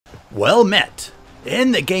Well met!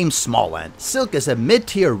 In the game Smalland, silk is a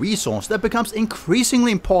mid-tier resource that becomes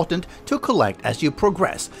increasingly important to collect as you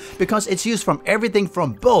progress, because it's used from everything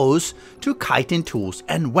from bows to kiting tools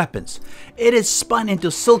and weapons. It is spun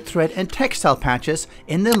into silk thread and textile patches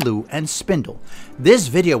in the loom and spindle. This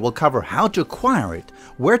video will cover how to acquire it,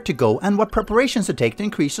 where to go, and what preparations to take to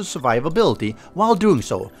increase your survivability while doing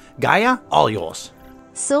so. Gaia, all yours!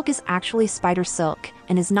 Silk is actually spider silk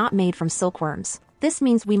and is not made from silkworms. This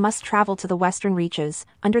means we must travel to the western reaches,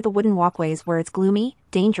 under the wooden walkways where it's gloomy,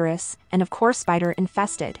 dangerous, and of course spider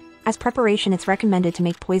infested. As preparation, it's recommended to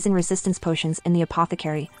make poison resistance potions in the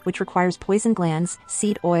apothecary, which requires poison glands,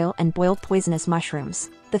 seed oil, and boiled poisonous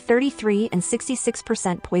mushrooms. The 33 and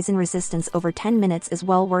 66% poison resistance over 10 minutes is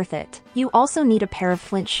well worth it. You also need a pair of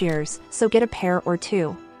flint shears, so get a pair or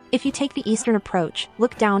two. If you take the eastern approach,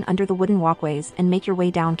 look down under the wooden walkways and make your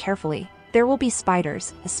way down carefully. There will be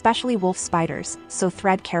spiders, especially wolf spiders, so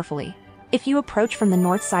tread carefully. If you approach from the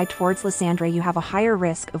north side towards Lysandra, you have a higher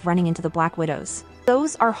risk of running into the Black Widows.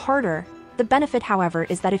 Those are harder. The benefit, however,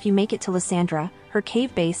 is that if you make it to Lysandra, her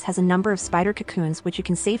cave base has a number of spider cocoons which you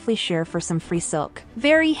can safely shear for some free silk.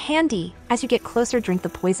 Very handy! As you get closer, drink the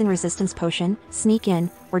poison resistance potion, sneak in,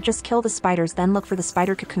 or just kill the spiders, then look for the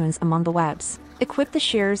spider cocoons among the webs. Equip the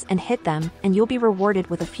shears and hit them, and you'll be rewarded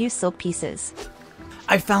with a few silk pieces.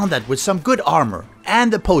 I found that with some good armor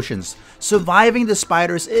and the potions, surviving the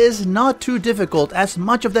spiders is not too difficult, as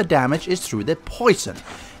much of the damage is through the poison.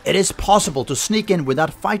 It is possible to sneak in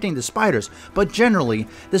without fighting the spiders, but generally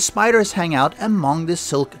the spiders hang out among the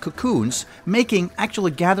silk cocoons, making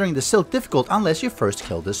actually gathering the silk difficult unless you first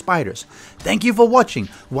kill the spiders. Thank you for watching.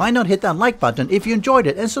 Why not hit that like button if you enjoyed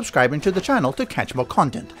it and subscribing to the channel to catch more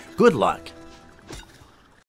content. Good luck!